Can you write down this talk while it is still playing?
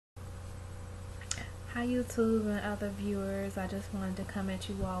Hi YouTube and other viewers, I just wanted to come at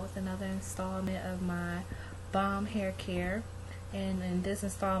you all with another installment of my B.O.M.B hair care. And in this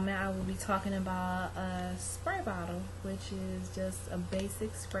installment I will be talking about a spray bottle, which is just a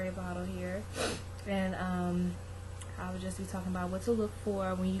basic spray bottle here. And I will just be talking about what to look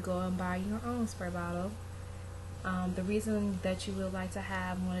for when you go and buy your own spray bottle. The reason that you would like to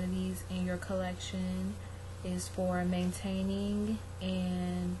have one of these in your collection is for maintaining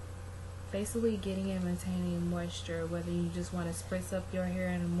and basically getting and maintaining moisture, whether you just want to spritz up your hair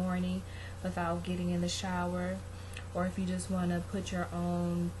in the morning without getting in the shower, or if you just want to put your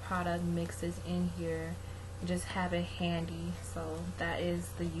own product mixes in here and just have it handy. So that is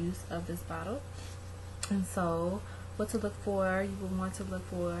the use of this bottle. And so what to look for: you will want to look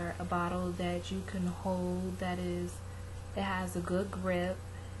for a bottle that you can hold, it has a good grip,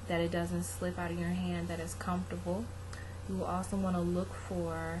 that it doesn't slip out of your hand, that is comfortable. You will also want to look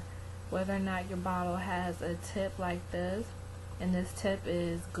for whether or not your bottle has a tip like this, and this tip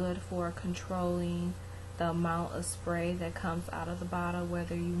is good for controlling the amount of spray that comes out of the bottle,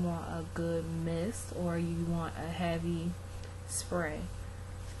 whether you want a good mist or you want a heavy spray.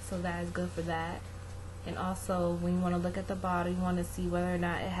 So that is good for that. And also, when you want to look at the bottle, you want to see whether or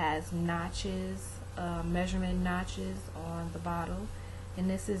not it has notches, measurement notches on the bottle. And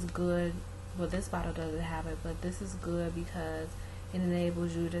this is good. Well, this bottle doesn't have it, but this is good because it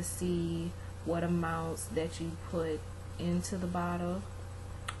enables you to see what amounts that you put into the bottle,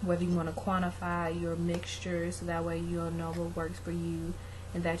 whether you want to quantify your mixture, so that way you'll know what works for you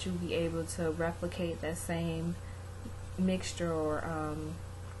and that you'll be able to replicate that same mixture or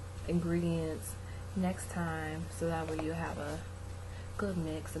ingredients next time, so that way you'll have a good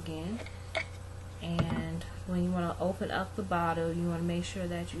mix again. And when you want to open up the bottle, you want to make sure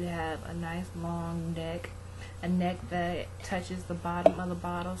that you have a nice long neck, a neck that touches the bottom of the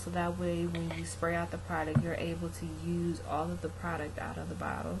bottle, so that way when you spray out the product, you're able to use all of the product out of the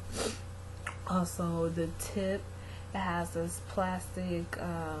bottle. Also, the tip, it has this plastic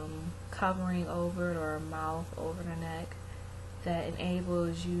covering over it, or a mouth over the neck, that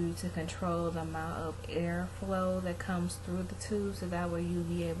enables you to control the amount of airflow that comes through the tube, so that way you'll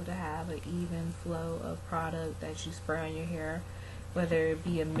be able to have an even flow of product that you spray on your hair, whether it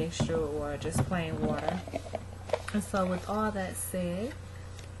be a mixture or just plain water. And so with all that said,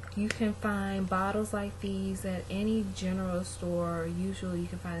 you can find bottles like these at any general store. Usually you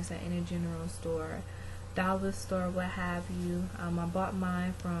can find this at any general store, dollar store, what have you. I bought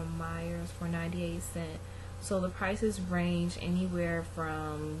mine from Myers for 98 cents. So the prices range anywhere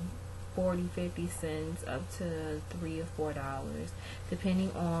from 40-50 cents up to $3 or $4,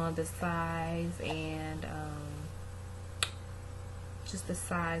 depending on the size and just the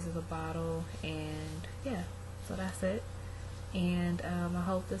size of the bottle. And yeah, so that's it. And I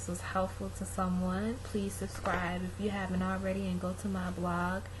hope this was helpful to someone. Please subscribe if you haven't already, and go to my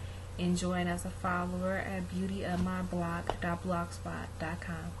blog and join as a follower at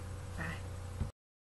beautyofmyblog.blogspot.com. Bye.